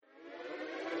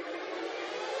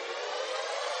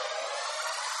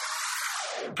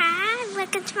Hi,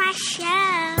 welcome to my show.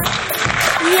 Yeah.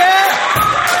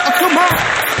 Oh, come on.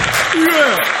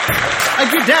 Yeah. I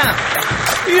get down.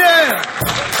 Yeah.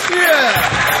 Yeah.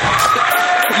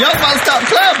 Y'all about to stop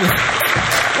clapping.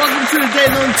 Welcome to the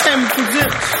Daytona Tammy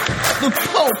presents the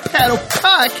Pole Paddle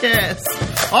Podcast.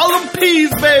 All them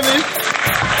P's, baby.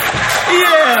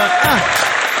 Yeah.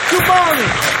 Good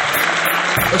morning.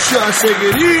 Or should I say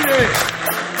good evening?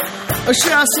 Or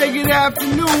should I say good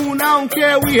afternoon? I don't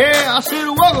care. We here. I say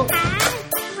the welcome. Hi,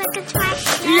 welcome to my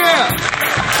show. Yeah.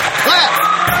 Clap.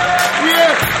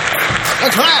 Yeah. A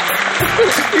clap.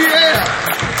 Yeah.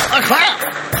 A clap.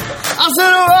 I said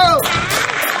the welcome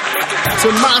to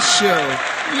my show.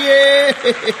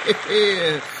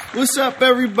 Yeah. What's up,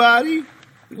 everybody?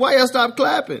 Why y'all stop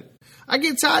clapping? I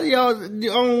get tired of y'all. I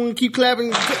don't want to keep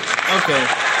clapping. Okay.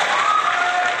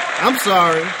 I'm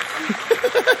sorry.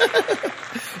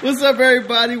 What's up,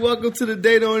 everybody? Welcome to the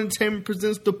Daytona Entertainment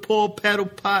presents the Pole Paddle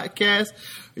Podcast.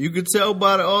 You can tell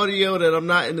by the audio that I'm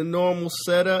not in the normal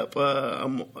setup.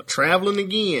 I'm traveling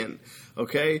again.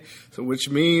 Okay, so which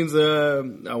means I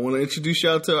want to introduce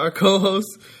y'all to our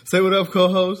co-host. Say what up,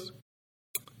 co-host.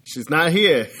 She's not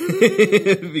here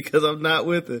because I'm not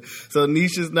with her. So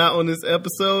Nisha's not on this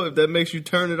episode. If that makes you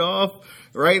turn it off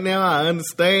right now, I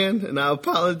understand and I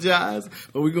apologize.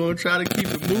 But we're going to try to keep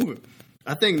it moving.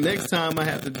 I think next time I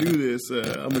have to do this,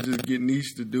 I'm going to just get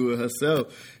Nisha to do it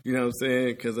herself. You know what I'm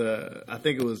saying? Because I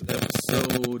think it was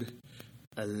episode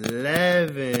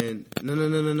 11.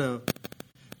 No.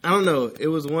 I don't know. It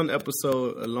was one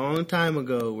episode a long time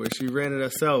ago where she ran it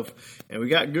herself. And we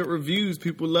got good reviews.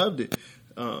 People loved it.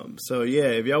 So yeah,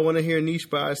 if y'all want to hear Nisha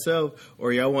by herself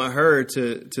or y'all want her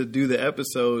to do the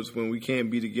episodes when we can't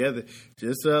be together,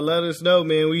 just let us know,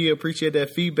 man. We appreciate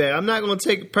that feedback. I'm not going to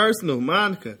take it personal,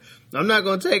 Monica. I'm not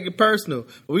going to take it personal.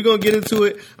 But we're going to get into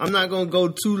it. I'm not going to go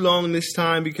too long this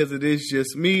time because it is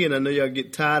just me, and I know y'all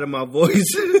get tired of my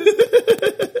voice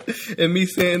and me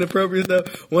saying inappropriate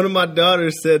stuff. One of my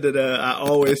daughters said that I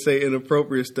always say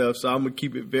inappropriate stuff, so I'm going to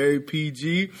keep it very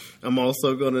PG. I'm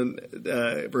also going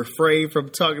to refrain from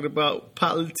talking about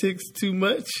politics too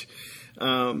much.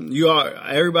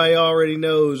 Everybody already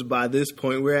knows by this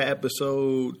point we're at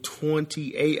episode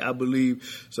 28, I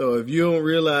believe. So if you don't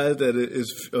realize that it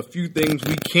is a few things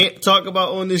we can't talk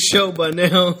about on this show by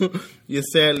now, you're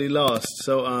sadly lost.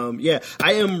 So yeah,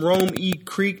 I am Rome E.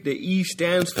 Creek. The E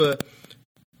stands for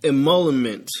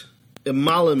emolument.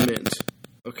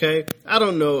 Okay, I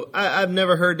don't know. I've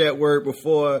never heard that word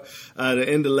before the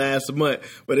end of last month,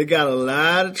 but it got a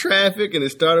lot of traffic and it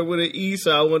started with an E,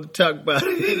 so I want to talk about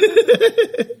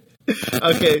it.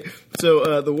 Okay,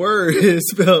 so the word is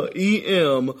spelled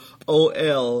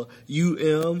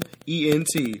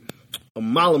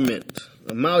emolument.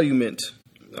 Emolument.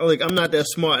 Like, I'm not that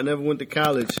smart. I never went to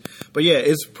college. But yeah,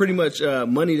 it's pretty much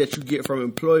money that you get from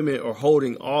employment or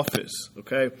holding office.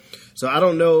 Okay, so I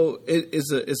don't know.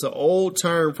 It's an old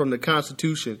term from the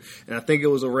Constitution, and I think it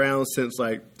was around since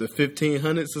like the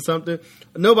 1500s or something.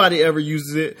 Nobody ever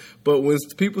uses it, but when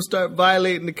people start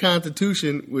violating the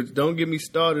Constitution, which don't get me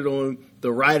started on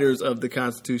the writers of the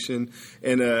Constitution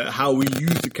and how we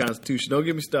use the Constitution. Don't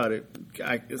get me started.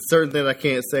 Certain things I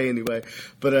can't say anyway.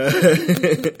 But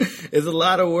there's a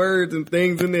lot of words and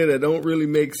things in there that don't really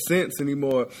make sense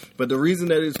anymore. But the reason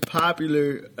that it's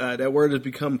popular, that word has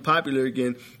become popular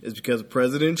again, is because of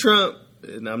President Trump.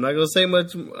 And I'm not going to say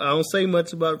much. I don't say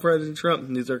much about President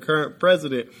Trump. He's our current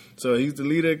president. So he's the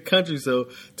leader of the country. So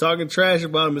talking trash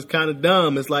about him is kind of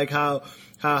dumb. It's like how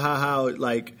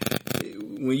like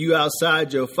when you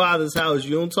outside your father's house,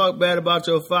 you don't talk bad about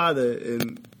your father.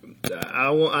 And I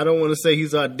don't want to say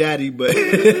he's our daddy, but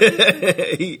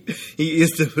he is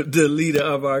the leader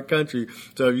of our country.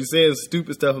 So if you're saying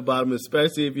stupid stuff about him,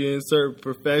 especially if you're in certain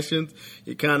professions,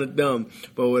 you're kind of dumb.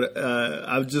 But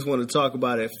I just want to talk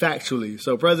about it factually.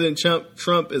 So President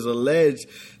Trump is alleged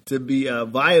to be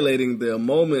violating the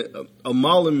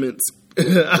emoluments.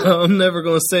 I'm never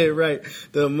going to say it right.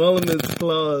 The emoluments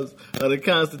clause of the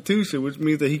Constitution, which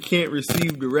means that he can't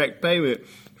receive direct payment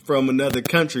from another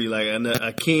country, like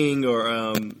a king or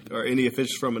any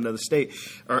officials from another state.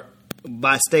 Or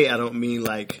by state, I don't mean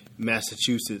like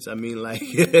Massachusetts. I mean like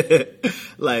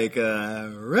like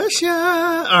Russia.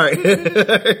 All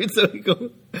right. So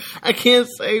I can't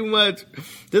say much.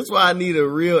 That's why I need a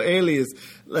real alias.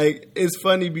 Like, it's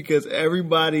funny because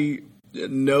everybody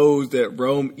knows that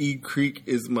Rome E. Creek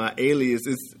is my alias.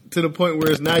 It's to the point where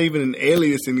it's not even an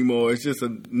alias anymore. It's just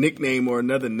a nickname or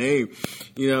another name.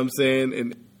 You know what I'm saying?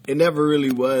 And it never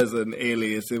really was an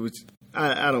alias. It was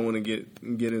I don't want to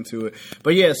get into it.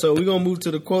 But yeah, so we're going to move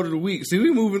to the quote of the week. See,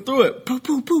 we moving through it. Poo,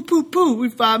 poo, poo, poo, poo. We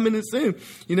 5 minutes in.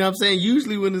 You know what I'm saying?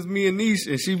 Usually when it's me and Niche,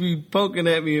 and she be poking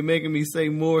at me and making me say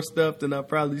more stuff than I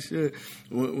probably should.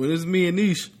 When it's me and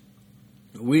Niche,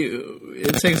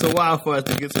 it takes a while for us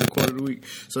to get to the quote of the week.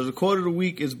 So the quote of the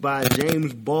week is by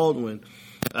James Baldwin.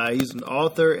 He's an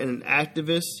author and an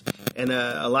activist, and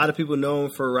a lot of people know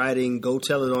him for writing "Go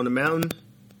Tell It on the Mountain."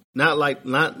 Not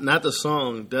the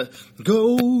song.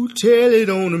 Go tell it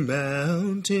on the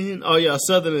mountain. Oh, y'all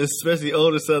Southerners, especially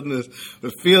older Southerners,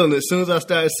 were feeling it as soon as I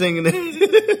started singing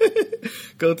it.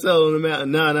 Go tell it on the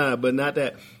mountain. Nah, but not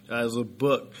that. It was a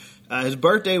book. His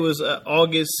birthday was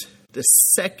August the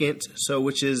 2nd, so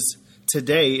which is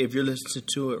today, if you're listening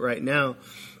to it right now,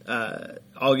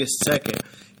 August 2nd.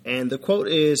 And the quote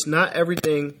is, "Not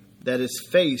everything that is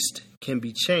faced can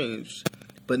be changed,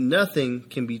 but nothing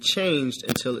can be changed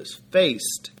until it's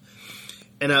faced."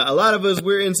 And a lot of us,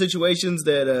 we're in situations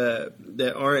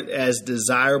that aren't as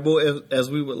desirable as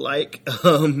we would like,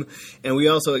 and we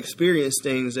also experience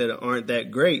things that aren't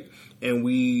that great. And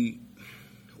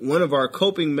one of our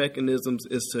coping mechanisms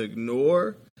is to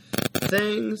ignore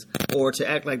things or to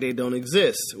act like they don't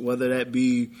exist. Whether that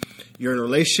be you're in a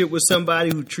relationship with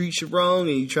somebody who treats you wrong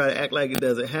and you try to act like it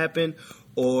doesn't happen,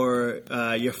 or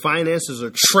your finances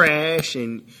are trash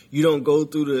and you don't go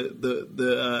through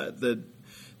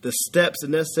the steps, the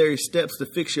necessary steps to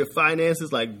fix your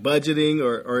finances, like budgeting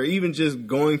or even just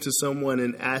going to someone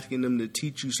and asking them to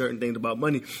teach you certain things about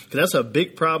money. Because that's a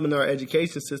big problem in our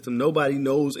education system. Nobody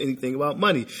knows anything about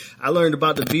money. I learned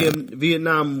about the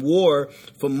Vietnam War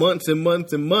for months and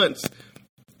months and months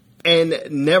and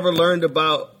never learned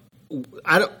about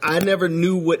I never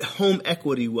knew what home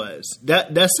equity was.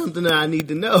 That's something that I need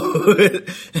to know.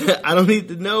 I don't need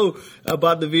to know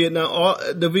about the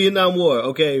Vietnam War.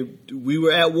 Okay, we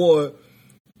were at war.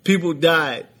 People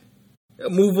died.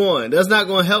 Move on. That's not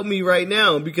going to help me right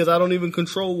now because I don't even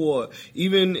control war.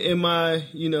 Even in my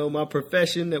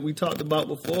profession that we talked about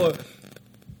before,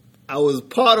 I was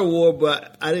part of war,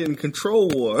 but I didn't control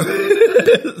war.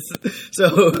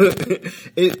 So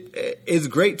it's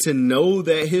great to know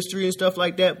that history and stuff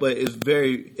like that, but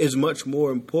it's much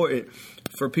more important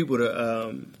for people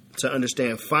to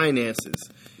understand finances,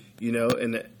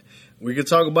 and we could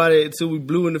talk about it until we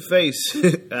blue in the face.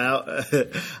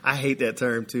 I hate that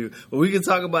term too, but we can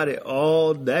talk about it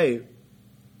all day.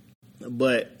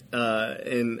 But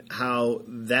and how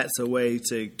that's a way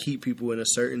to keep people in a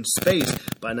certain space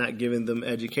by not giving them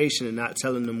education and not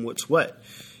telling them what's what.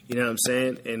 You know what I'm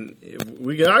saying? And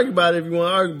we can argue about it if you want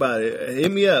to argue about it.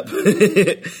 Hit me up.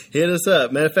 Hit us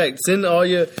up. Matter of fact, send all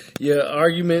your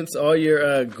arguments, all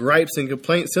your gripes and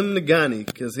complaints. Send them to Ghani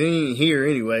because he ain't here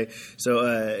anyway. So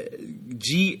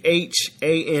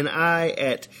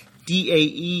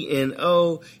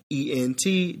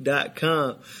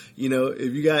GHANI@DAENOENT.com.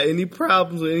 If you got any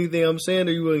problems with anything I'm saying,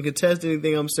 or you want to contest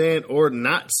anything I'm saying or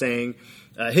not saying,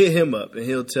 hit him up and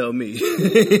he'll tell me.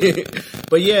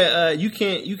 But yeah, you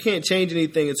can't change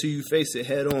anything until you face it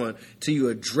head on, till you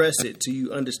address it, till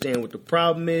you understand what the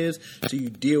problem is, till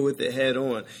you deal with it head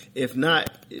on. If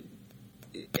not,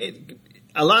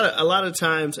 a lot of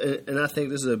times, and I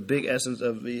think this is a big essence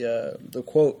of the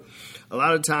quote. A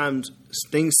lot of times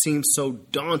things seem so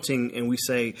daunting and we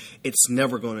say, it's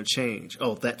never going to change.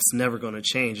 Oh, that's never going to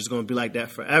change. It's going to be like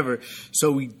that forever. So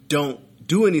we don't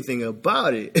do anything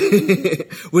about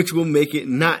it, which will make it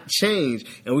not change.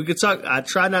 And we could talk, I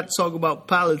try not to talk about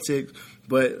politics,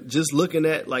 but just looking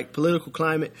at like political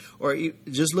climate or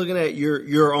just looking at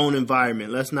your own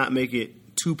environment. Let's not make it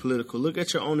too political. Look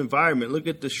at your own environment. Look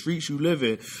at the streets you live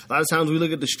in. A lot of times we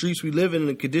look at the streets we live in and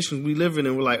the conditions we live in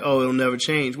and we're like, oh, it'll never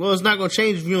change. Well, it's not going to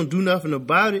change if you don't do nothing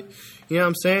about it. You know what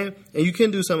I'm saying? And you can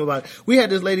do something about it. We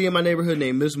had this lady in my neighborhood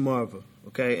named Miss Marva.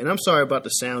 Okay. And I'm sorry about the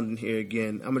sound in here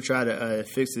again. I'm going to try to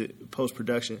fix it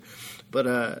post-production.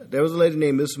 But there was a lady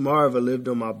named Miss Marva lived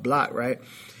on my block, right?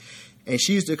 And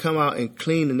she used to come out and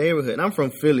clean the neighborhood. And I'm from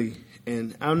Philly.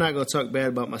 And I'm not going to talk bad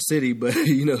about my city, but,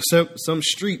 some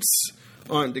streets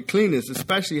aren't the cleanest,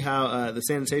 especially how the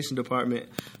sanitation department,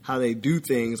 how they do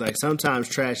things. Like sometimes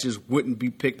trash just wouldn't be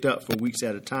picked up for weeks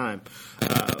at a time.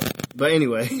 But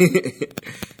anyway,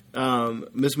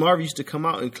 Miss Marva used to come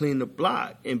out and clean the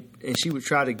block, and she would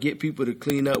try to get people to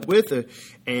clean up with her,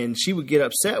 and she would get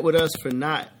upset with us for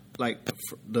not, for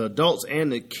the adults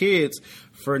and the kids,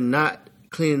 for not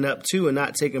cleaning up too and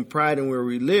not taking pride in where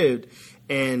we lived.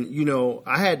 And,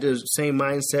 I had the same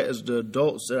mindset as the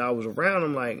adults that I was around.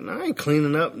 I'm like, I ain't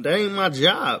cleaning up. That ain't my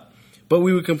job. But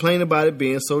we would complain about it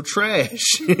being so trash.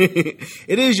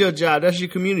 It is your job. That's your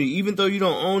community. Even though you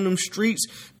don't own them streets,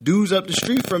 dudes up the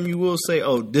street from you will say,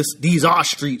 oh, these are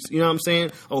streets. You know what I'm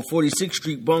saying? Oh, 46th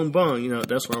Street, bung, bung. You know,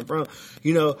 that's where I'm from.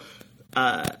 You know,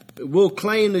 we'll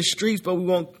claim the streets, but we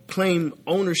won't claim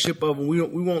ownership of them. We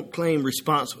won't claim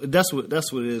responsibility. That's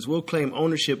what it is. We'll claim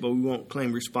ownership, but we won't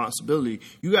claim responsibility.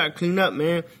 You got to clean up,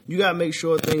 man. You got to make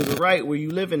sure things are right where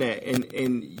you living at.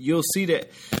 And you'll see that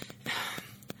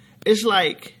it's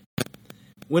like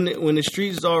when the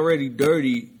streets is already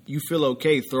dirty, you feel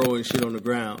okay throwing shit on the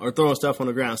ground or throwing stuff on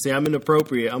the ground. See, I'm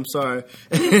inappropriate. I'm sorry,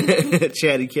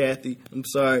 Chatty Cathy. I'm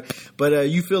sorry,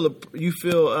 but you feel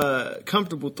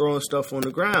comfortable throwing stuff on the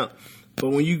ground.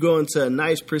 But when you go into a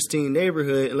nice, pristine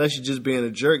neighborhood, unless you're just being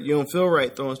a jerk, you don't feel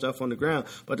right throwing stuff on the ground.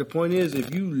 But the point is,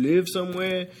 if you live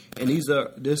somewhere and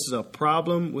this is a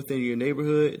problem within your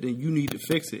neighborhood, then you need to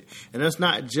fix it. And that's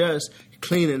not just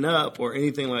cleaning up or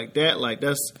anything like that. Like,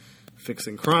 that's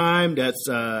fixing crime. That's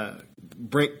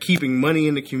keeping money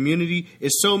in the community.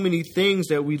 It's so many things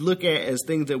that we look at as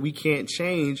things that we can't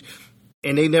change.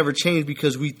 And they never change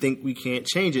because we think we can't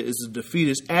change it. It's a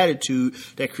defeatist attitude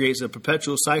that creates a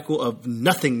perpetual cycle of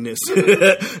nothingness.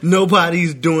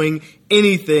 Nobody's doing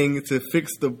anything to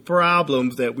fix the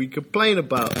problems that we complain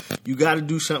about. You got to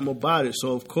do something about it.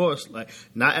 So, of course, like,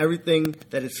 not everything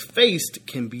that is faced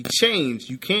can be changed.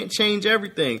 You can't change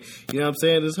everything. You know what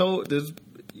I'm saying?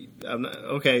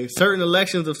 Certain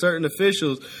elections of certain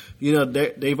officials, you know,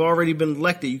 they've already been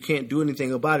elected. You can't do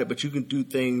anything about it, but you can do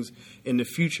things in the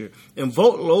future. And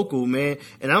vote local, man.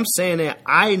 And I'm saying that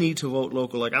I need to vote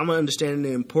local. Like, I'm understanding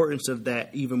the importance of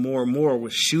that even more and more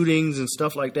with shootings and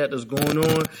stuff like that that's going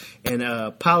on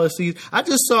and policies. I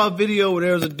just saw a video where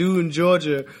there was a dude in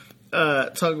Georgia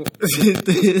talking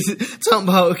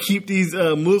about keep these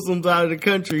Muslims out of the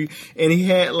country, and he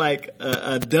had like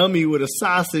a dummy with a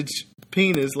sausage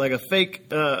penis, like a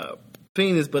fake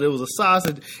penis, but it was a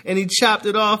sausage, and he chopped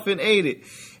it off and ate it.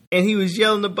 And he was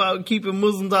yelling about keeping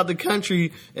Muslims out the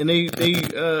country, and they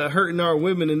hurting our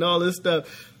women and all this stuff.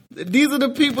 These are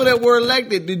the people that were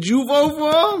elected. Did you vote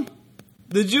for them?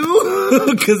 Did you?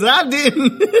 Because I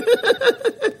didn't.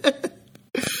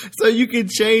 So you can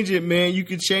change it, man. You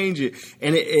can change it.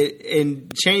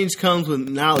 And change comes with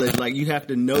knowledge. Like, you have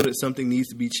to know that something needs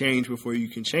to be changed before you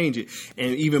can change it.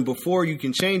 And even before you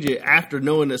can change it, after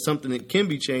knowing that something that can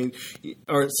be changed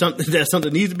or something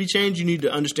needs to be changed, you need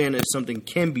to understand that something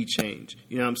can be changed.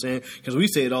 You know what I'm saying? Because we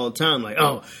say it all the time, like,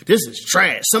 oh, this is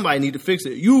trash. Somebody need to fix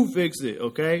it. You fix it,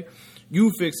 okay? You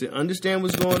fix it. Understand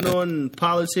what's going on in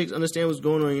politics. Understand what's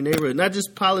going on in your neighborhood. Not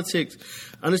just politics.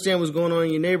 Understand what's going on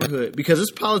in your neighborhood. Because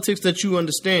it's politics that you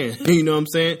understand. You know what I'm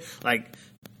saying? Like,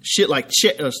 shit like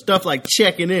stuff like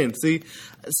checking in. See?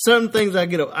 Some things I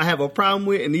have a problem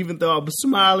with, and even though I'm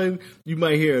smiling, you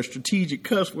might hear a strategic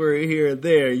cuss word here or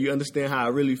there. You understand how I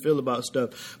really feel about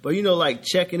stuff. But, you know, like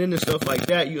checking in and stuff like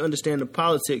that, you understand the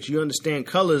politics. You understand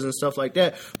colors and stuff like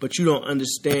that. But you don't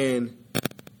understand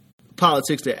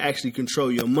politics that actually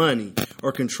control your money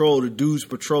or control the dudes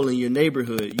patrolling your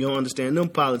neighborhood. You don't understand them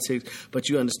politics, but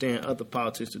you understand other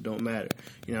politics that don't matter.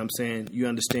 You know what I'm saying? You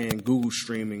understand Google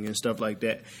streaming and stuff like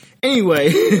that.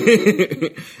 Anyway,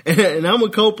 and I'm a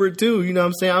culprit too. You know what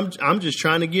I'm saying? I'm just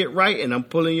trying to get right, and I'm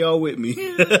pulling y'all with me.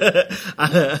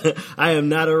 I am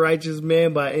not a righteous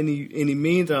man by any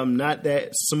means. I'm not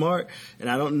that smart,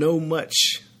 and I don't know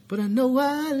much. But I know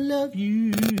I love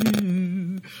you.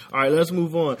 All right, let's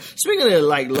move on. Speaking of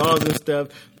like laws and stuff,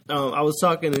 I was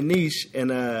talking to Niche,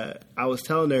 and I was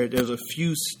telling her there's a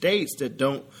few states that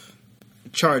don't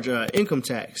charge income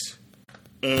tax.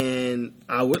 And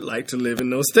I would like to live in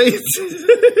those states.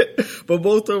 But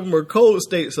both of them are cold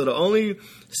states. So the only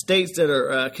states that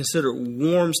are considered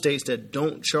warm states that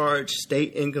don't charge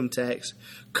state income tax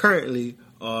currently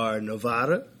are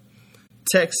Nevada,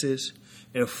 Texas,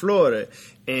 and Florida.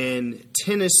 And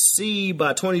Tennessee,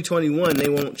 by 2021, they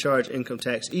won't charge income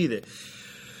tax either.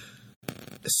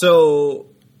 So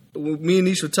me and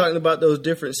Nish were talking about those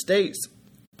different states,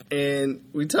 and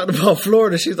we talked about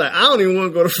Florida. She's like, I don't even want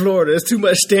to go to Florida. It's too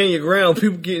much stand your ground.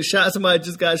 People getting shot. Somebody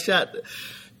just got shot.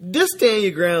 This stand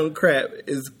your ground crap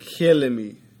is killing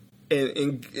me.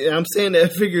 And I'm saying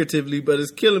that figuratively, but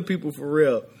it's killing people for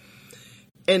real.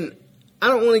 And I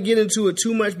don't want to get into it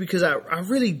too much because I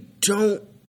really don't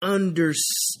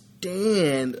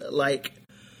understand, like,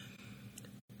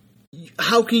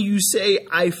 how can you say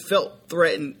I felt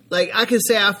threatened? Like, I can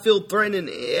say I feel threatened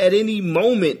at any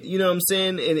moment, you know what I'm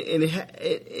saying?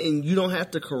 And you don't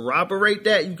have to corroborate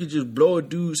that. You could just blow a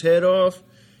dude's head off,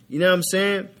 you know what I'm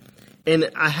saying? And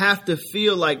I have to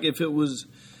feel like if it was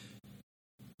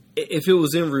if it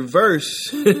was in reverse,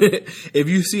 if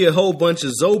you see a whole bunch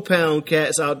of Zopound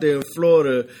cats out there in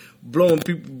Florida blowing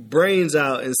people's brains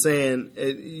out and saying,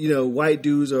 white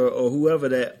dudes or whoever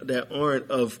that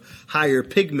aren't of higher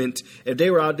pigment, if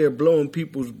they were out there blowing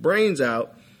people's brains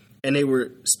out and they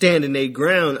were standing their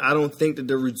ground, I don't think that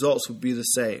the results would be the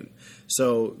same.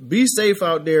 So be safe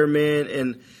out there, man.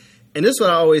 And this is what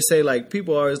I always say, like,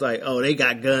 people are always like, oh, they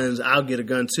got guns, I'll get a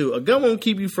gun too. A gun won't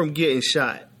keep you from getting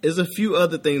shot. There's a few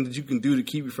other things that you can do to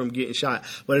keep you from getting shot.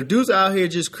 But if dudes out here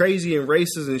just crazy and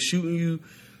racist and shooting you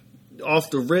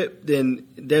off the rip, then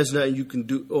there's nothing you can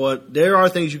do. Or there are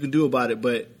things you can do about it,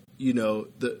 but,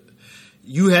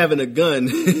 you having a gun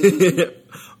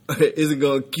isn't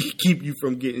going to keep you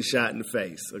from getting shot in the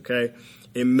face, okay?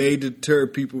 It may deter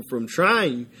people from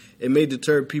trying. It may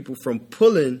deter people from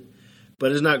pulling,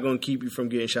 but it's not going to keep you from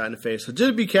getting shot in the face. So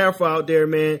just be careful out there,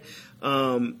 man.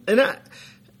 I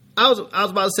was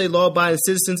about to say law-abiding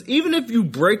citizens. Even if you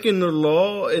breaking the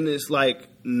law and it's like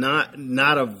not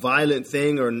a violent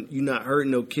thing, or you're not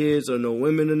hurting no kids or no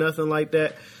women or nothing like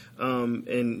that.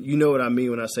 And you know what I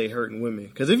mean when I say hurting women.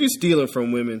 Because if you're stealing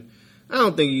from women, I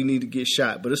don't think you need to get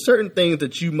shot. But there's certain things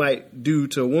that you might do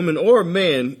to a woman or a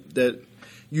man that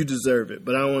you deserve it.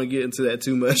 But I don't want to get into that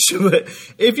too much. But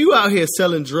if you out here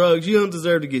selling drugs, you don't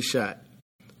deserve to get shot.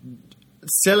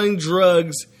 Selling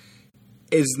drugs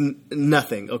is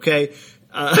nothing, okay?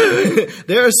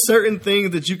 There are certain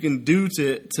things that you can do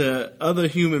to other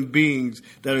human beings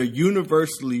that are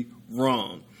universally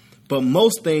wrong. But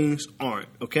most things aren't,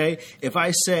 okay? If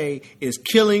I say, is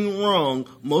killing wrong,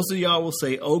 most of y'all will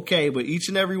say, okay, but each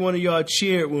and every one of y'all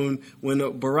cheered when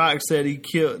Barack said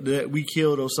that we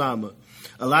killed Osama.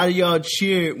 A lot of y'all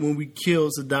cheered when we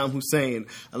killed Saddam Hussein.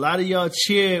 A lot of y'all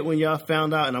cheered when y'all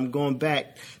found out, and I'm going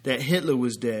back, that Hitler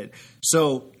was dead.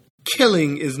 So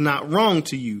killing is not wrong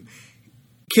to you.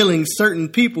 Killing certain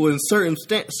people in certain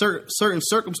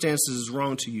circumstances is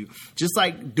wrong to you. Just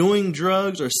like doing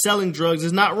drugs or selling drugs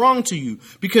is not wrong to you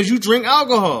because you drink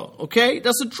alcohol, okay?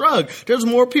 That's a drug. There's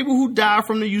more people who die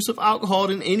from the use of alcohol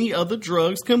than any other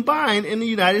drugs combined in the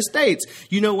United States.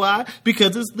 You know why?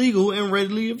 Because it's legal and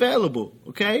readily available,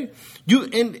 okay? You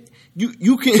can. When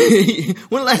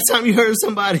the last time you heard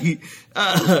somebody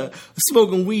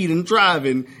smoking weed and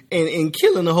driving and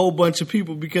killing a whole bunch of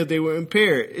people because they were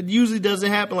impaired? It usually doesn't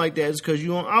happen like that. It's because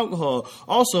you're on alcohol.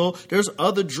 Also, there's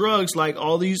other drugs like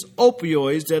all these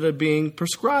opioids that are being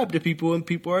prescribed to people, and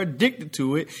people are addicted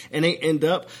to it, and they end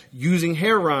up using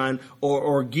heroin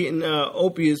or getting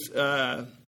opiates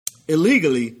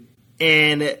illegally.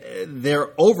 And they're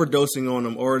overdosing on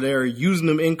them, or they're using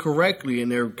them incorrectly,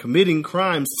 and they're committing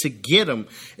crimes to get them.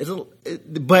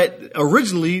 But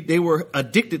originally, they were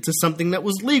addicted to something that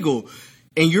was legal.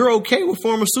 And you're okay with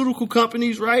pharmaceutical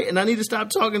companies, right? And I need to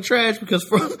stop talking trash because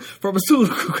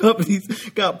pharmaceutical companies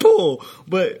got pulled.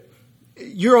 But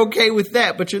you're okay with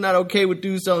that, but you're not okay with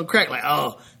dudes selling crack. Like,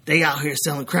 oh, they out here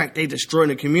selling crack. They destroying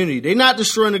the community. They not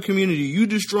destroying the community. You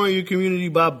destroying your community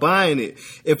by buying it.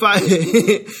 If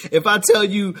I tell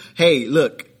you, hey,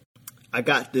 look, I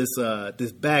got this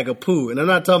bag of poo, and I'm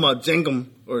not talking about Jenkum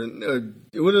or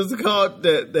what is it called?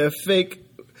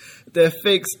 That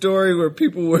fake story where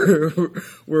people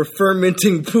were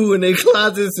fermenting poo in their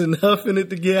closets and huffing it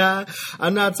to get high.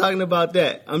 I'm not talking about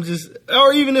that.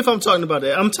 Or even if I'm talking about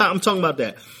that, I'm talking about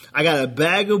that. I got a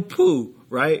bag of poo,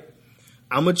 right?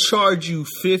 I'm going to charge you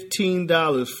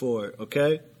 $15 for it,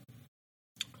 okay?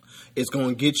 It's going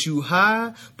to get you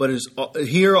high, but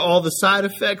here are all the side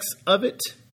effects of it,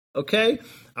 okay?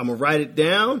 I'm going to write it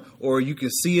down, or you can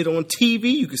see it on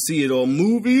TV, you can see it on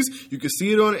movies, you can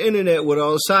see it on the internet what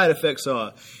all the side effects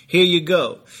are. Here you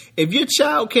go. If your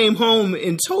child came home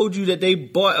and told you that they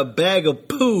bought a bag of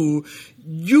poo,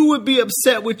 you would be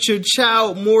upset with your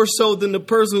child more so than the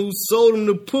person who sold him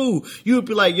the poo. You would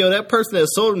be like, yo, that person that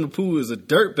sold him the poo is a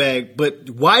dirtbag, but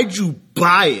why'd you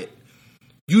buy it?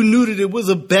 You knew that it was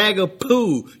a bag of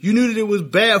poo. You knew that it was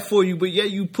bad for you, but yet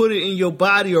you put it in your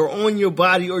body or on your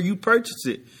body or you purchased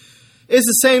it. It's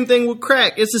the same thing with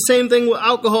crack. It's the same thing with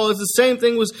alcohol. It's the same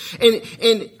thing with,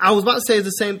 and I was about to say it's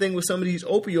the same thing with some of these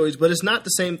opioids, but it's not the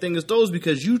same thing as those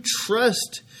because you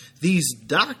trust these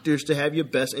doctors to have your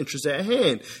best interest at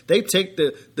hand. They take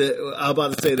the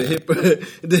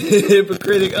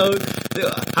Hippocratic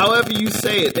oath. However you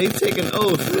say it, they take an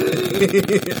oath.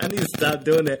 I need to stop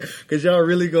doing that because y'all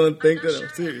really going to think that I'm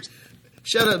serious.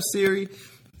 Shut up, Siri.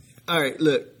 All right,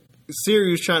 look.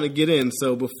 Siri was trying to get in,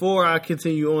 so before I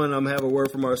continue on, I'm going to have a word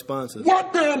from our sponsors.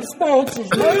 What damn sponsors,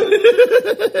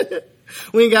 man?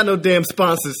 We ain't got no damn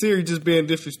sponsor. Siri just being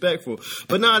disrespectful.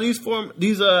 But now these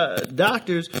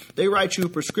doctors, they write you a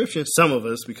prescription. Some of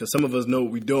us, because some of us know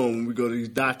what we're doing when we go to these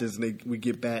doctors and we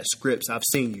get bad scripts. I've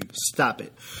seen you. Stop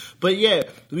it. But yeah,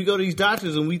 we go to these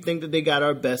doctors and we think that they got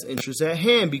our best interests at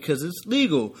hand because it's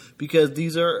legal. Because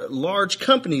these are large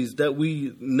companies that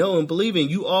we know and believe in.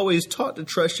 You always taught to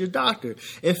trust your doctor.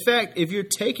 In fact, if you're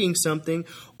taking something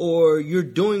or you're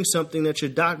doing something that your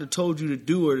doctor told you to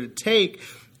do or to take,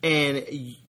 and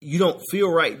you don't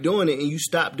feel right doing it and you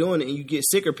stop doing it and you get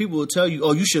sicker, people will tell you,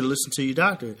 oh, you should have listened to your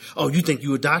doctor. Oh, you think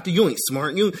you a doctor? You ain't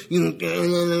smart. You know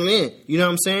what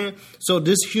I'm saying? So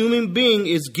this human being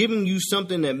is giving you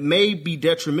something that may be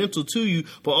detrimental to you,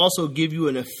 but also give you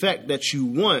an effect that you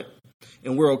want.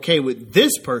 And we're okay with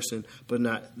this person, but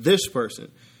not this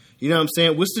person. You know what I'm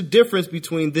saying? What's the difference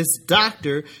between this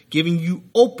doctor giving you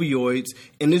opioids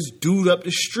and this dude up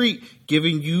the street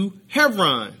giving you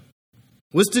heroin?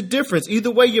 What's the difference?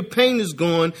 Either way, your pain is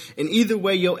gone, and either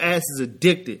way, your ass is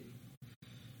addicted.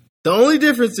 The only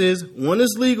difference is one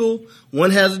is legal, one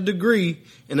has a degree,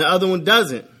 and the other one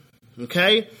doesn't.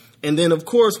 Okay? And then, of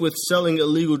course, with selling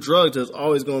illegal drugs, there's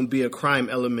always going to be a crime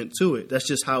element to it. That's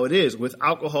just how it is. With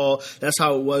alcohol, that's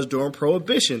how it was during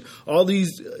Prohibition. All these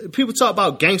people talk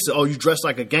about gangster. Oh, you dress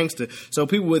like a gangster. So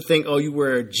people would think, oh, you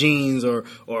wear jeans or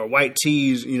white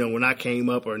tees, you know, when I came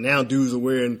up. Or now dudes are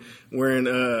wearing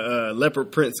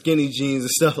leopard print skinny jeans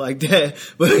and stuff like that.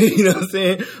 But, you know what I'm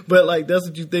saying? But, like, that's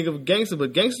what you think of a gangster.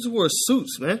 But gangsters wear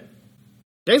suits, man.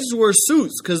 Gangsters wear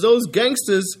suits because those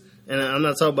gangsters... And I'm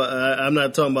not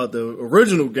talking about the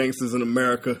original gangsters in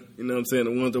America. You know what I'm saying?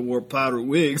 The ones that wore powdered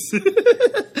wigs.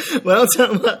 But I'm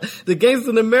talking about the gangsters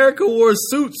in America wore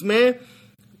suits, man.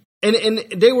 And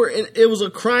it was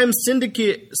a crime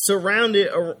syndicate surrounding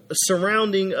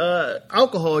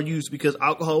alcohol use because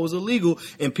alcohol was illegal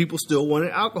and people still wanted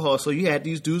alcohol. So you had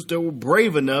these dudes that were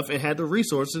brave enough and had the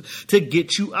resources to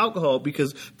get you alcohol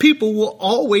because people will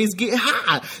always get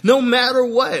high no matter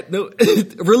what. No,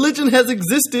 religion has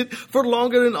existed for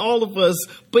longer than all of us,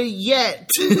 but yet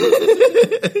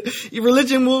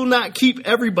religion will not keep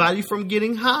everybody from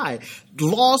getting high.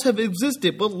 Laws have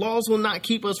existed, but laws will not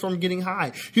keep us from getting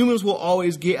high. Humans will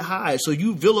always get high. So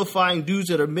you vilifying dudes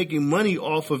that are making money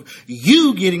off of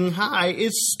you getting high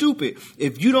is stupid.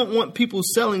 If you don't want people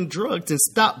selling drugs, then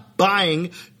stop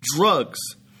buying drugs.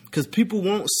 Because people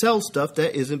won't sell stuff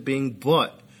that isn't being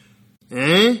bought.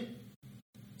 So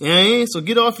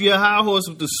get off your high horse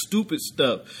with the stupid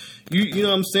stuff. You know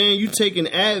what I'm saying? You taking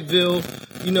Advil,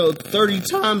 30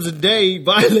 times a day,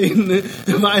 violating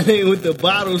what the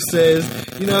bottle says.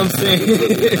 You know what I'm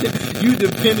saying? You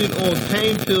dependent on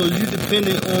pain pills. You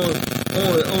dependent on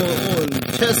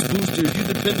chest boosters. You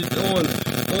dependent on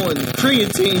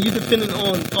creatine. You dependent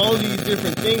on all these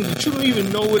different things that you don't even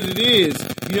know what it is.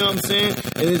 You know what I'm saying?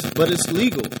 But it's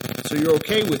legal, so you're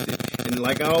okay with it. And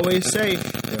like I always say,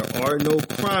 there are no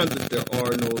crimes if there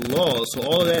are no laws. So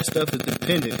all of that stuff is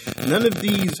dependent. None of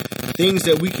these things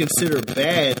that we consider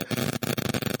bad,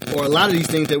 or a lot of these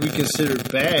things that we consider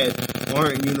bad,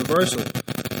 aren't universal.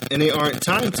 And they aren't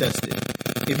time tested.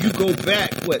 If you go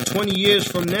back, 20 years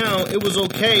from now, it was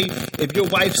okay if your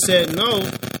wife said no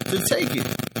to take it.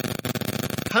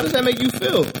 How does that make you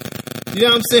feel? You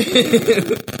know what I'm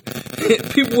saying?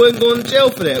 People wasn't going to jail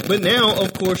for that. But now,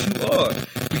 of course, you are.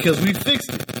 Because we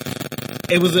fixed it.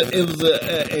 It was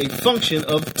a function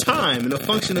of time and a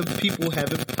function of people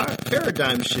having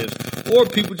paradigm shifts, or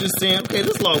people just saying, okay,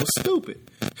 this law was stupid.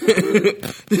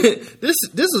 this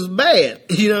is bad.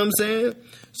 You know what I'm saying?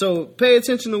 So pay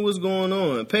attention to what's going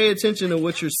on. Pay attention to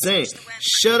what you're saying.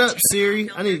 Shut up, Siri.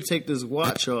 I need to take this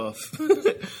watch off.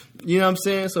 You know what I'm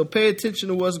saying? So pay attention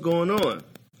to what's going on.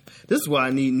 This is why I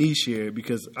need Niche here,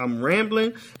 because I'm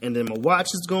rambling, and then my watch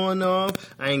is going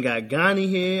off. I ain't got Ghani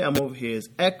here. I'm over here. It's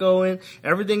echoing.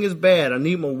 Everything is bad. I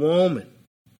need my woman.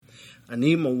 I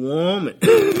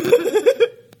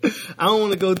don't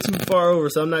want to go too far over,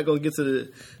 so I'm not going to get to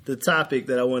the topic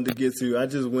that I wanted to get to. I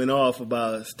just went off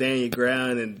about standing your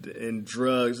ground and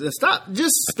drugs. And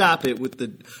just stop it with the,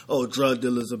 drug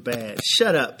dealers are bad.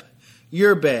 Shut up.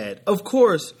 You're bad. Of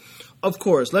course.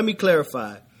 Let me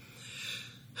clarify.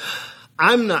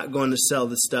 I'm not going to sell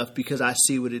this stuff because I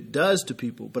see what it does to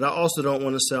people, but I also don't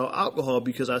want to sell alcohol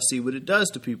because I see what it does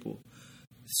to people.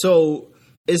 So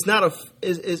it's not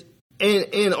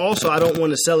and also I don't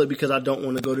want to sell it because I don't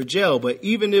want to go to jail. But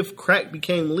even if crack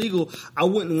became legal, I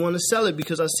wouldn't want to sell it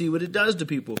because I see what it does to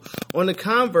people. On the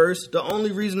converse, the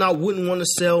only reason I wouldn't want to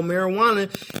sell marijuana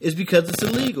is because it's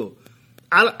illegal.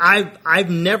 I've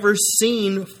never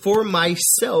seen for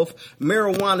myself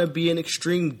marijuana be an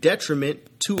extreme detriment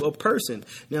to a person.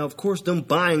 Now, of course, them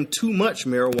buying too much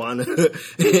marijuana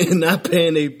and not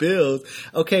paying their bills,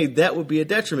 okay, that would be a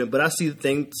detriment. But I see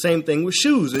the same thing with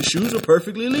shoes, and shoes are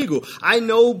perfectly legal. I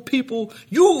know people,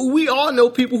 we all know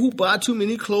people who buy too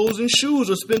many clothes and shoes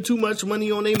or spend too much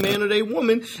money on a man or a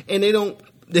woman, and they don't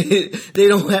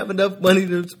have enough money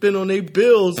to spend on their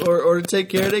bills or to take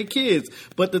care of their kids.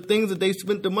 But the things that they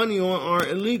spent the money on aren't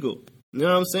illegal. You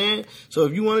know what I'm saying? So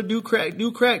if you want to do crack,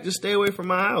 just stay away from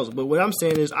my house. But what I'm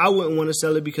saying is I wouldn't want to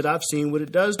sell it because I've seen what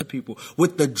it does to people,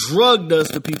 what the drug does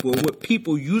to people, and what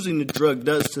people using the drug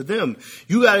does to them.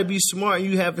 You got to be smart, and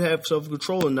you have to have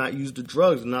self-control and not use the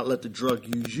drugs and not let the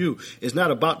drug use you. It's not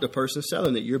about the person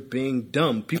selling it. You're being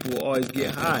dumb. People will always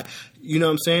get high. You know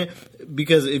what I'm saying?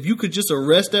 Because if you could just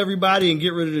arrest everybody and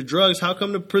get rid of the drugs, how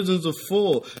come the prisons are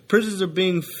full? Prisons are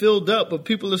being filled up, but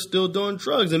people are still doing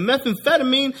drugs. And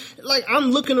methamphetamine, like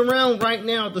I'm looking around right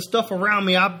now at the stuff around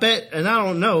me, I bet, and I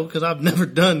don't know because I've never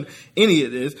done any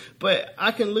of this, but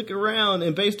I can look around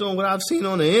and based on what I've seen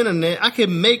on the internet, I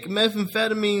can make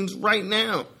methamphetamines right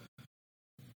now.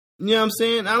 You know what I'm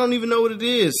saying? I don't even know what it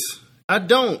is. I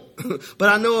don't. But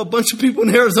I know a bunch of people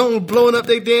in Arizona blowing up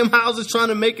their damn houses trying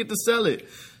to make it to sell it.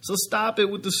 So stop it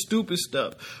with the stupid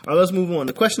stuff. All right, let's move on.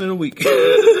 The question of the week.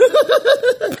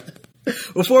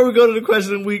 Before we go to the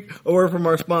question of the week, a word from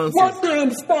our sponsors. What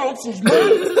damn sponsors,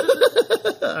 man?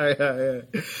 All right.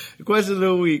 The question of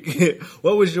the week.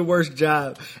 What was your worst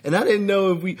job? And I didn't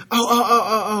know if we...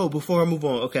 before I move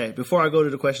on. Okay, before I go to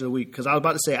the question of the week, because I was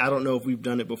about to say I don't know if we've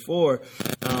done it before,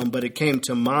 but it came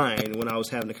to mind when I was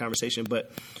having the conversation.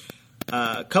 But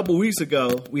a couple weeks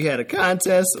ago, we had a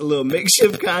contest, a little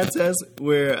makeshift contest,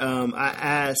 where I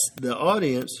asked the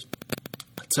audience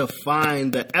to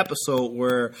find the episode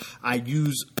where I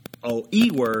use an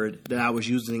E word that I was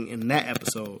using in that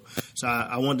episode. So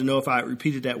I wanted to know if I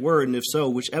repeated that word, and if so,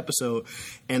 which episode.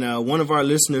 And one of our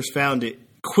listeners found it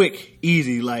quick,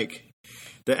 easy. Like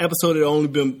that episode had only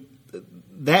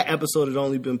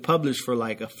been published for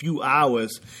like a few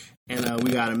hours. And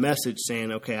we got a message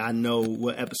saying, okay, I know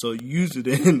what episode you used it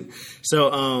in.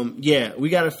 So, we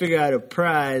got to figure out a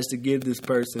prize to give this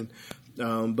person.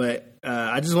 But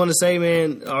I just want to say,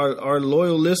 man, our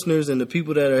loyal listeners and the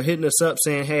people that are hitting us up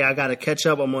saying, hey, I got to catch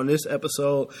up. I'm on this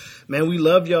episode. Man, we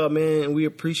love y'all, man. And we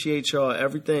appreciate y'all.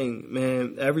 Everything,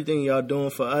 man, everything y'all doing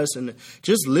for us and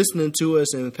just listening to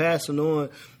us and passing on,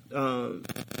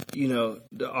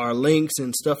 our links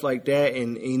and stuff like that.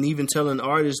 And even telling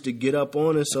artists to get up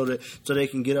on us so they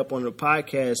can get up on the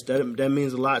podcast. That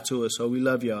means a lot to us. So we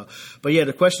love y'all. But yeah,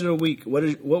 the question of the week,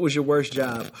 what was your worst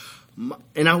job?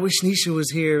 And I wish Nisha was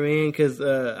here, man, because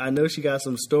I know she got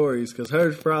some stories, because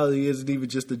hers probably isn't even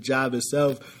just the job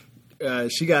itself.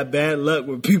 She got bad luck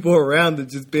with people around her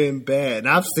just being bad. And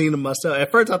I've seen them myself.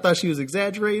 At first, I thought she was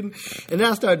exaggerating. And then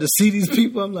I started to see these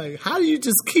people. I'm like, how do you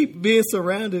just keep being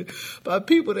surrounded by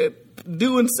people that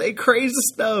do and say crazy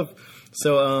stuff?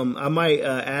 So I might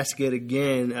ask it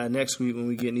again next week when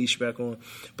we get Niche back on.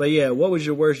 But yeah, what was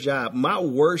your worst job? My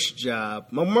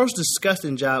most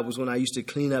disgusting job was when I used to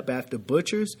clean up after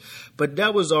butchers. But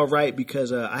that was all right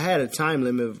because I had a time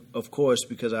limit, of course,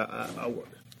 because I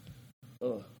worked.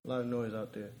 Oh, a lot of noise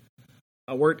out there.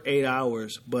 I worked 8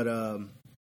 hours, but I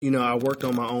worked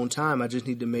on my own time. I just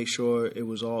need to make sure it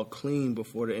was all clean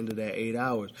before the end of that 8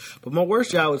 hours. But my worst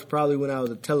job was probably when I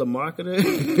was a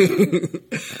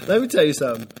telemarketer. Let me tell you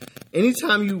something.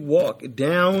 Anytime you walk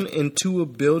down into a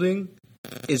building,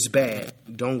 it's bad.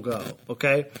 Don't go,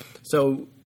 okay? So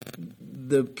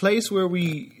the place where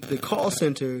the call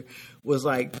center was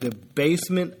like the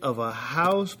basement of a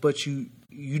house, but you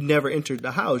never entered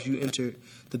the house. You entered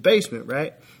the basement,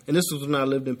 right? And this was when I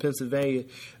lived in Pennsylvania.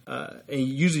 And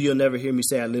usually you'll never hear me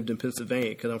say I lived in Pennsylvania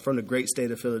because I'm from the great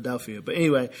state of Philadelphia. But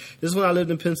anyway, this is when I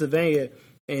lived in Pennsylvania.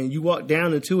 And you walk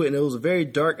down into it, and it was a very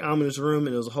dark, ominous room,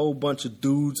 and there was a whole bunch of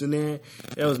dudes in there.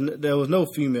 There was no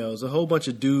females. A whole bunch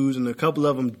of dudes, and a couple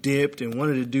of them dipped, and one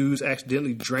of the dudes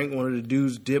accidentally drank one of the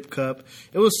dudes' dip cup.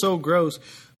 It was so gross.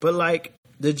 But, like,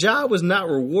 the job was not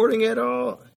rewarding at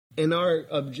all, and our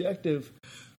objective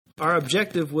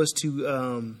was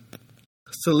to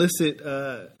solicit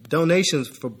donations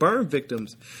for burn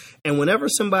victims. And whenever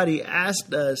somebody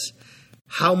asked us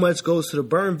how much goes to the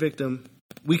burn victim,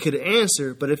 we could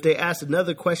answer, but if they asked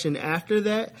another question after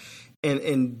that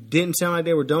and didn't sound like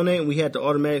they were donating, we had to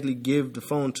automatically give the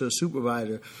phone to a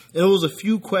supervisor. And it was a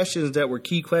few questions that were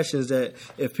key questions that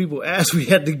if people asked, we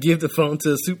had to give the phone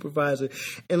to a supervisor.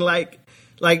 And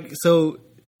so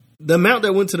the amount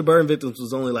that went to the burn victims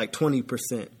was only like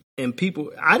 20%. And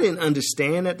people, I didn't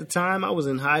understand at the time. I was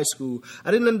in high school.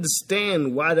 I didn't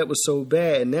understand why that was so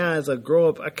bad. And now as I grow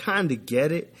up, I kind of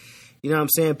get it. You know what I'm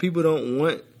saying? People don't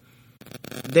want,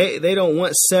 they don't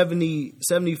want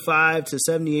 75 to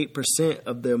 78%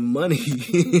 of their money,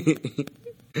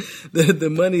 the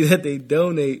money that they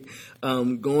donate,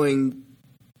 going,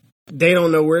 they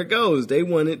don't know where it goes. They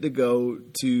want it to go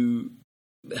to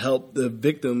help the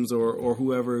victims or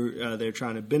whoever they're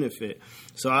trying to benefit.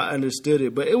 So I understood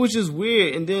it, but it was just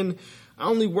weird. And then I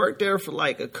only worked there for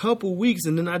like a couple weeks,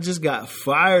 and then I just got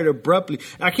fired abruptly.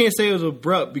 I can't say it was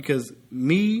abrupt because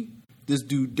me, this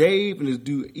dude Dave, and this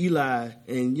dude Eli,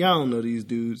 and y'all don't know these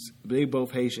dudes, but they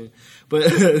both Haitian. But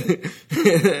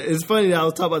it's funny that I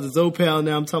was talking about the Zopal,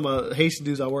 now I'm talking about Haitian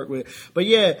dudes I work with. But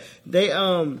yeah, they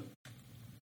I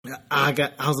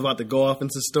was about to go off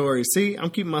into stories. See, I'm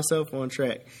keeping myself on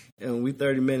track, and we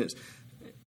 30 minutes.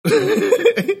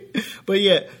 But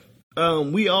yeah,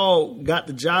 we all got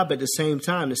the job at the same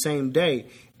time, the same day,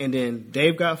 and then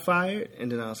Dave got fired,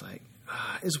 and then I was like,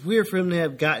 it's weird for him to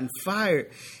have gotten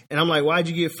fired. And I'm like, why'd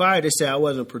you get fired? They said I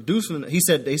wasn't producing enough.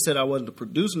 They said I wasn't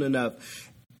producing enough.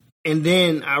 And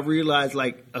then I realized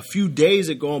like a few days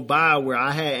had gone by where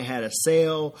I hadn't had a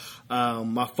sale.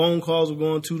 My phone calls were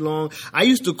going too long. I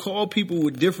used to call people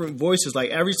with different voices.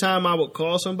 Like every time I would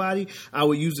call somebody, I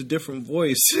would use a different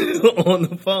voice on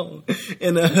the phone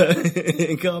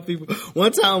and call people.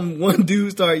 One time, one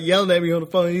dude started yelling at me on the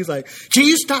phone. And he's like, "Can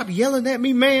you stop yelling at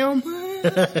me, ma'am?"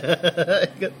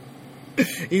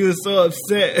 He was so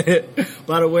upset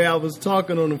by the way I was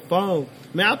talking on the phone.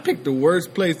 Man, I picked the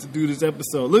worst place to do this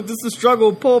episode. Look, this is the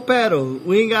struggle with Paul Paddle.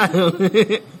 We ain't got him.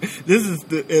 This is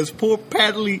as poor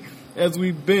paddly as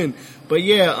we've been. But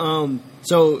yeah,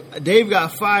 so Dave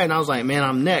got fired, and I was like, man,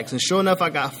 I'm next. And sure enough, I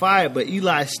got fired, but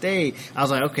Eli stayed. I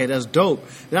was like, okay, that's dope.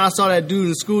 Then I saw that dude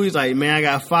in school. He's like, man, I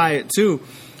got fired too.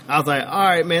 I was like, all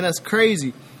right, man, that's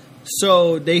crazy.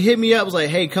 So they hit me up, was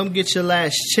like, hey, come get your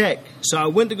last check. So I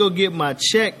went to go get my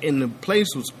check, and the place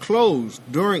was closed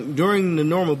during the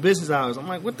normal business hours. I'm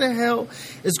like, what the hell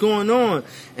is going on?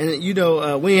 And, you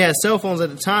know, we had cell phones at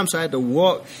the time, so I had to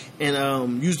walk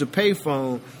and use the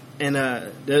payphone. And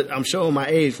I'm showing my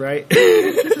age, right?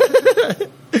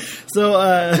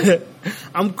 So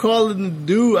I'm calling the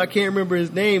dude, I can't remember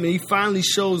his name, and he finally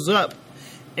shows up,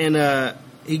 and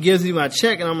he gives me my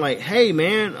check, and I'm like, hey,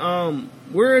 man,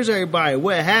 where is everybody?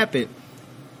 What happened?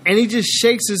 And he just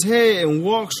shakes his head and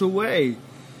walks away.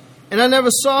 And I never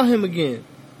saw him again.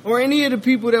 Or any of the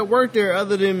people that worked there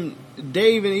other than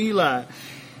Dave and Eli.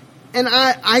 And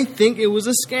I think it was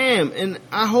a scam. And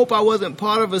I hope I wasn't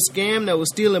part of a scam that was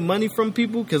stealing money from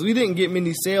people, because we didn't get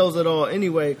many sales at all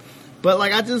anyway. But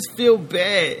like, I just feel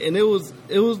bad, and it was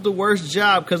the worst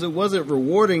job because it wasn't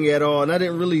rewarding at all, and I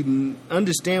didn't really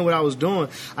understand what I was doing.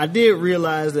 I did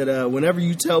realize that whenever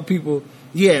you tell people,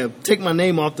 yeah, take my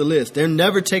name off the list, they're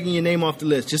never taking your name off the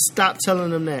list. Just stop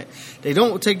telling them that. They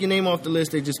don't take your name off the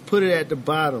list, they just put it at the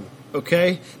bottom.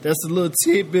 Okay? That's a little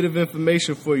tidbit of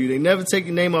information for you. They never take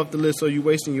your name off the list, so you're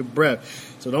wasting your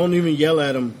breath. So don't even yell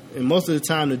at them. And most of the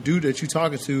time, the dude that you're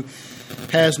talking to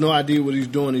has no idea what he's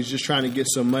doing. He's just trying to get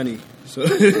some money so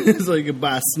he can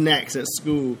buy snacks at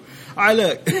school. All right,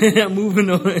 look, moving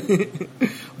on.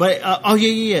 But,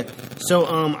 yeah. So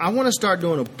I want to start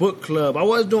doing a book club. I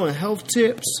was doing health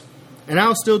tips. And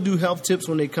I'll still do health tips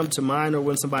when they come to mind or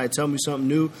when somebody tell me something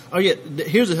new. Oh, yeah,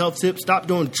 here's a health tip. Stop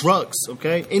doing drugs,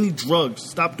 okay? Any drugs.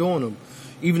 Stop doing them,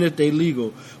 even if they're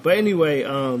legal. But anyway,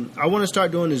 I want to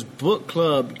start doing this book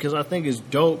club because I think it's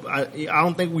dope. I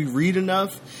don't think we read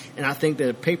enough, and I think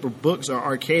that paper books are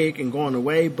archaic and going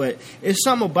away. But it's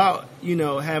something about, you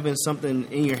know, having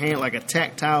something in your hand, like a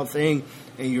tactile thing,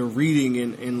 and you're reading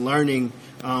and learning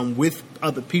with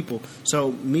other people.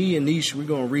 So me and Nish, we're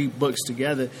going to read books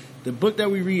together. The book that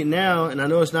we read now, and I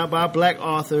know it's not by a black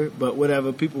author, but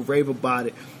whatever, people rave about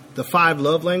it. The 5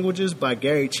 Love Languages by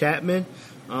Gary Chapman.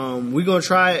 We're going to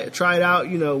try it out.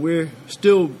 You know, we're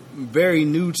still very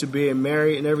new to being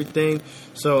married and everything.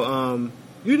 So,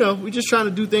 you know, we're just trying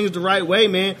to do things the right way,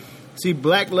 man. See,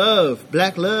 black love. We're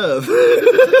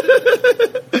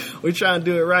trying to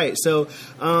do it right. So,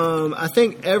 I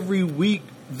think every week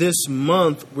this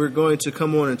month, we're going to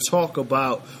come on and talk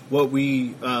about what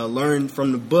we learned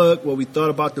from the book, what we thought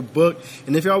about the book.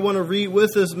 And if y'all want to read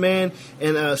with us, man,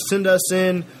 and send us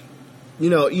in, you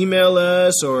know, email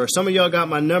us, or some of y'all got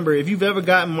my number. If you've ever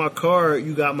gotten my card,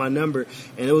 you got my number.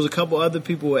 And there was a couple other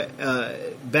people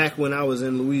back when I was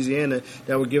in Louisiana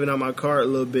that were giving out my card a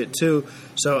little bit too.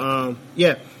 So,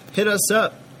 yeah, hit us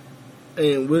up.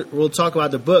 and we'll talk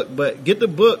about the book. But get the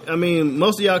book. I mean,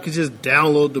 most of y'all can just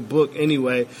download the book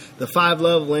anyway. The 5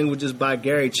 Love Languages by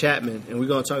Gary Chapman, and we're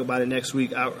going to talk about it next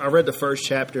week. I read the first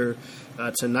chapter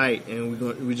tonight, and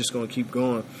we're just going to keep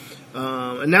going.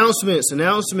 Announcements.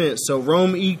 So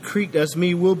Rome E. Creek, that's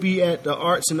me, will be at the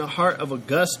Arts in the Heart of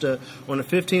Augusta on the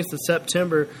 15th of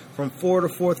September from 4 to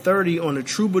 4:30 on the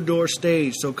Troubadour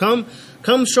stage. So come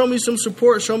show me some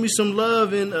support, show me some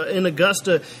love in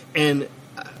Augusta, and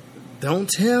don't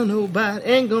tell nobody,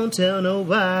 ain't gonna tell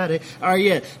nobody. All right,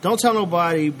 yeah, don't tell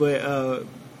nobody, but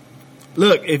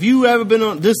look, if you ever been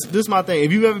on this is my thing.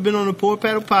 If you've ever been on the Poor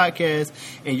Paddle podcast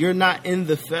and you're not in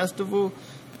the festival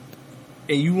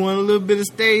and you want a little bit of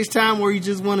stage time or you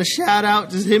just want to shout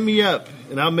out, just hit me up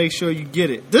and I'll make sure you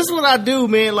get it. This is what I do,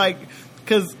 man, like,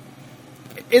 because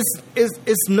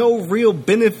it's no real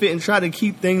benefit in trying to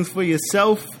keep things for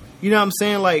yourself. You know what I'm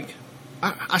saying? Like,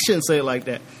 I shouldn't say it like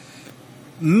that.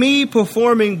 Me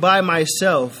performing by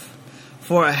myself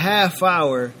for a half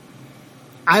hour,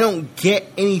 I don't get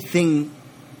anything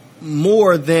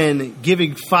more than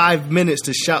giving 5 minutes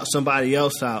to shout somebody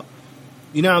else out.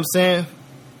 You know what I'm saying?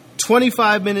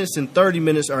 25 minutes and 30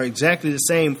 minutes are exactly the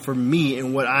same for me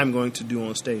and what I'm going to do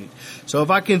on stage. So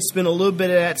if I can spend a little bit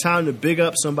of that time to big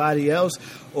up somebody else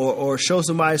or show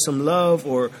somebody some love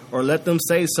or let them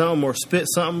say something or spit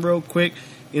something real quick,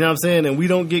 you know what I'm saying, and we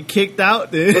don't get kicked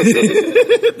out, then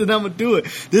I'm going to do it.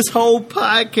 This whole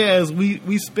podcast,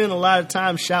 we spend a lot of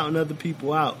time shouting other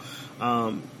people out.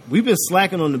 We've been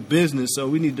slacking on the business, so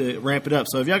we need to ramp it up.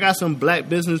 So if y'all got some black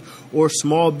business or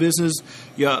small business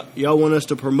y'all want us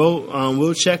to promote,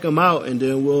 we'll check them out, and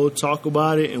then we'll talk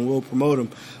about it, and we'll promote them.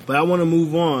 But I want to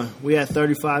move on. We had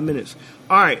 35 minutes.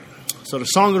 All right, so the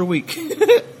song of the week.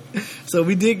 So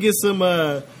we did get some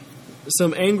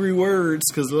angry words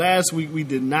because last week we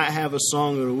did not have a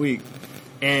song of the week,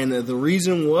 and the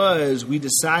reason was we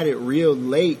decided real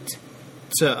late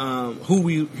to who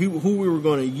we were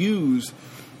going to use,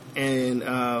 and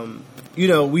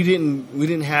we didn't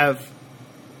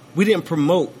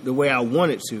promote the way I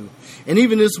wanted to, and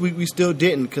even this week we still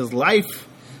didn't because life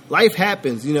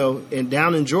happens, and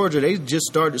down in Georgia they just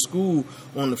started school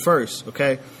on the 1st,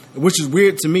 okay. Which is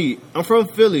weird to me. I'm from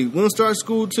Philly. We don't start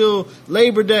school till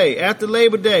Labor Day, after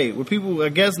Labor Day, where people, I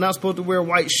guess, not supposed to wear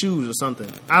white shoes or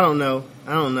something. I don't know.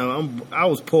 I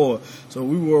was poor, so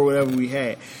we wore whatever we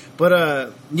had.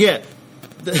 But, yeah.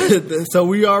 So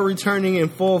we are returning in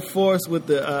full force with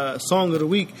the song of the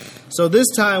week. So this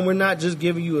time, we're not just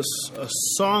giving you a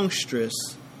songstress.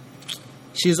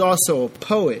 She's also a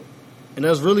poet. And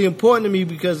that's really important to me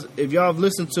because if y'all have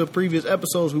listened to previous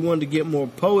episodes, we wanted to get more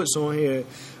poets on here,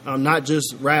 not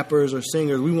just rappers or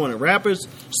singers. We wanted rappers,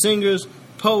 singers,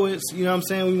 poets, you know what I'm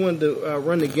saying? We wanted to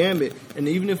run the gambit. And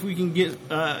even if we can get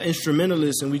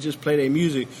instrumentalists and we just play their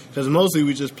music, because mostly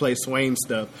we just play Swain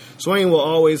stuff. Swain will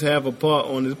always have a part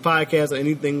on this podcast or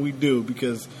anything we do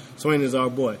because Swain is our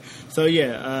boy. So,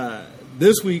 yeah,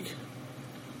 this week,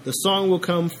 the song will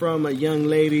come from a young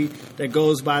lady that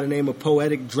goes by the name of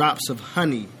Poetic Drops of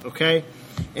Honey, okay?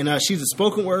 And she's a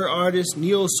spoken word artist,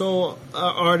 neo-soul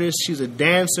artist. She's a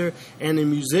dancer and a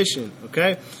musician,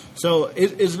 okay? So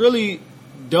it's really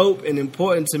dope and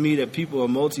important to me that people are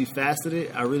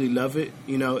multifaceted. I really love it,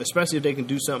 especially if they can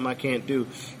do something I can't do.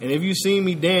 And if you've seen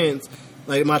me dance,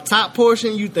 like my top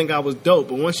portion, you think I was dope,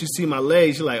 but once you see my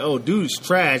legs, you're like, oh, dude's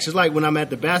trash. It's like when I'm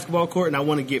at the basketball court and I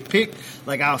want to get picked,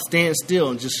 like I'll stand still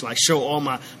and just like show all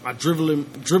my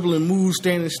dribbling moves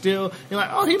standing still. You're like,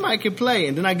 oh, he might can play.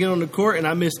 And then I get on the court and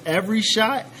I miss every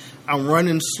shot. I'm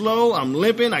running slow. I'm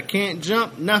limping. I can't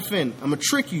jump. Nothing. I'm going to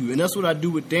trick you. And that's what I do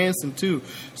with dancing too.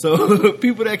 So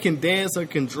people that can dance or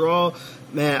can draw,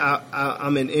 man,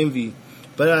 I'm in envy.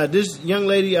 But this young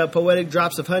lady, Poetic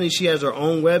Drops of Honey, she has her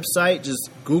own website.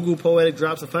 Just Google Poetic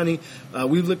Drops of Honey.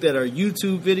 We've looked at her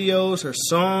YouTube videos, her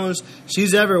songs.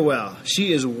 She's everywhere.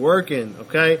 She is working,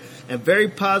 okay? And very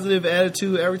positive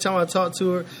attitude. Every time I talk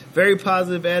to her, very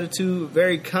positive attitude.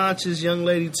 Very conscious young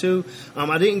lady, too.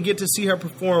 I didn't get to see her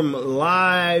perform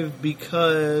live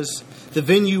because the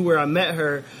venue where I met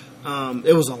her,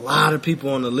 it was a lot of people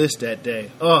on the list that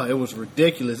day. Oh, it was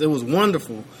ridiculous. It was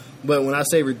wonderful. But when I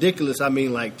say ridiculous, I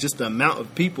mean like just the amount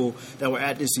of people that were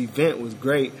at this event was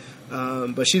great.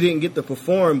 But she didn't get to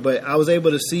perform. But I was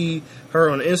able to see her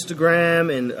on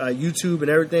Instagram and YouTube and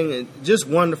everything. And just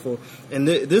wonderful. And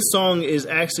this song is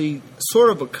actually sort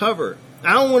of a cover.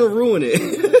 I don't want to ruin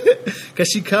it because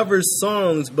she covers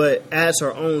songs but adds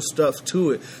her own stuff to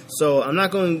it. So I'm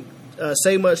not going to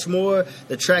say much more.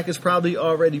 The track is probably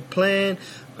already planned.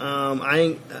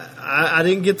 I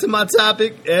didn't get to my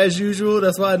topic as usual.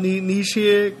 That's why I need Niche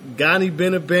here. Ghani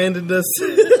Ben abandoned us.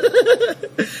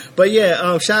 But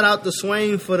yeah, shout out to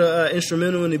Swain for the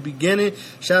instrumental in the beginning.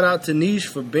 Shout out to Niche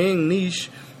for being Niche.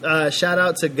 Shout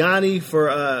out to Ghani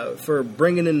for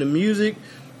bringing in the music.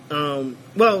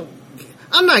 Well,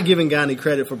 I'm not giving Ghani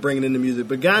credit for bringing in the music,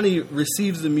 but Ghani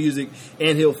receives the music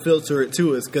and he'll filter it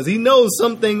to us because he knows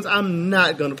some things I'm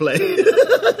not going to play.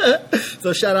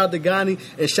 So shout out to Ghani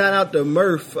and shout out to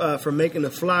Murph for making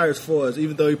the flyers for us,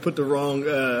 even though he put the wrong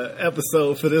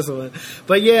episode for this one.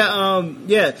 But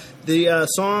the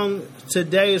song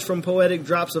today is from Poetic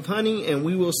Drops of Honey, and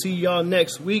we will see y'all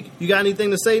next week. You got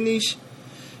anything to say, Niche?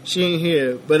 She ain't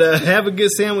here, but have a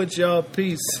good sandwich, y'all.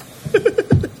 Peace.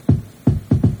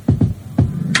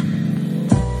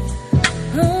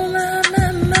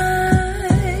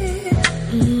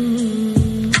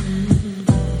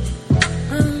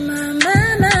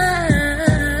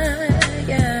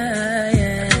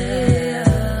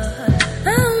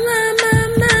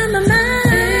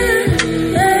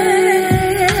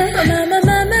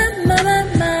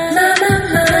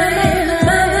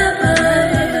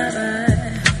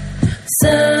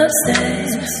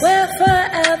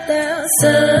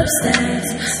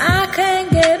 Substance, I can't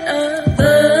get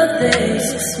above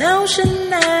this notion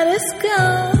that it's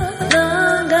gone,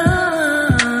 gone,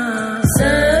 gone.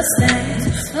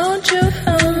 Substance, won't you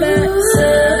come back?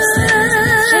 Substance,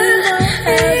 she won't have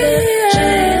a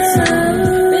chance to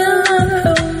feel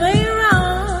prove me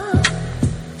wrong.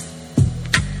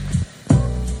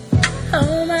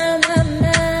 Oh my,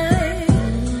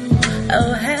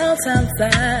 oh how time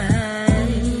flies.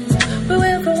 We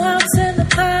went for walks in the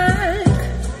park.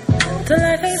 Till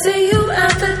I can't see you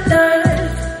after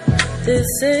dark. This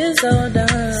is all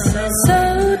done.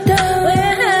 So done.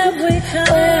 Where have we come?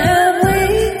 Where have we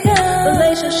come?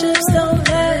 Relationships don't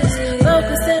last.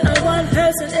 Focusing on one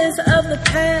person is of the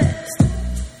past.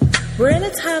 We're in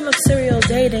a time of serial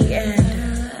dating and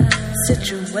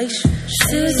situation.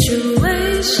 Intrigued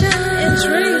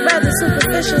by the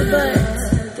superficial,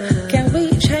 but can we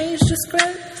change the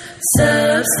script?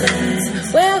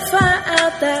 Substance, we're far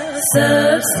out there.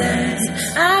 Substance,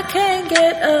 I can't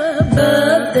get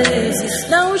above this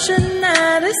notion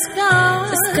that it's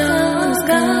gone. It's gone, it's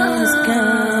gone, it's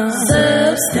gone.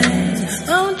 Substance,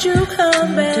 won't you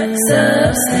come back?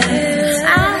 Substance,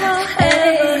 I won't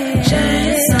ever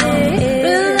change. So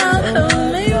will not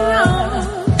prove me wrong.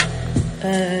 I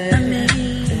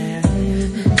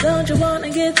mean, don't you wanna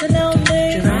get to know me?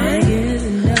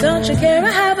 Don't you care? I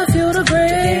have a few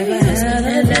degrees. My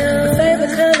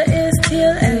favorite color is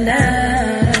teal, and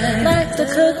I like to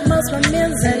cook most of my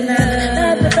meals, and I'm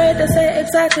not afraid to say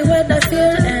exactly what I feel.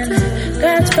 And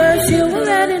God's first, you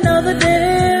already know the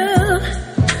deal.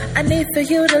 I need for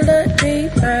you to look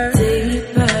deeper.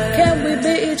 Can we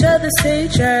be each other's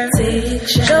teacher?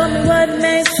 Show me what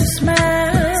makes you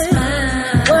smile.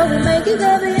 What will make you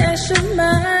go the extra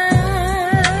mile?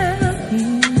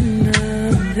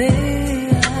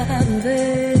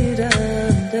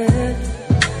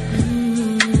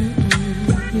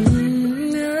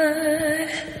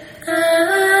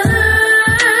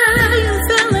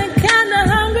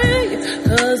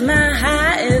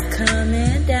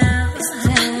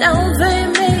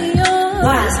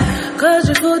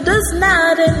 Does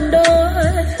not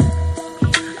endure.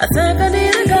 I think I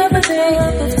need a cup of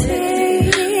tea.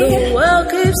 The world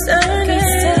keeps turning.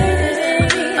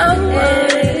 Oh,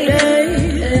 with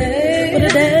a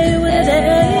day.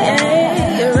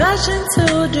 You're rushing to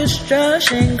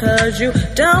destruction 'cause you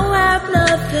don't have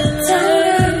nothing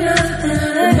left.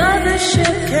 The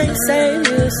mothership can't save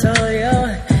you, so your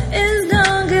is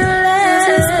gonna get less.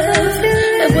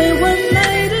 If we were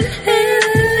made in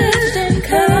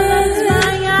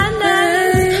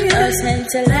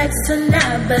intellect to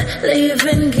not believe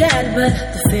in God, but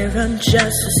the fear I'm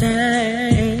just the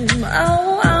same.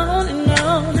 Oh, on and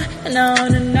on and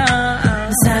on and on.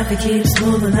 This life keeps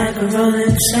moving like a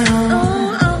rolling stone. Oh,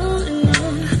 on and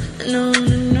on and on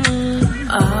and on.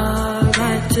 All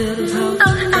right to the road.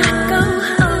 Oh, I go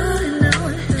on and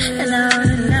on and on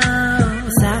and on.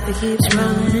 This life keeps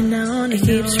rolling and on. It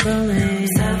keeps rolling.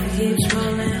 This life keeps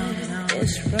rolling.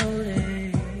 It's rolling.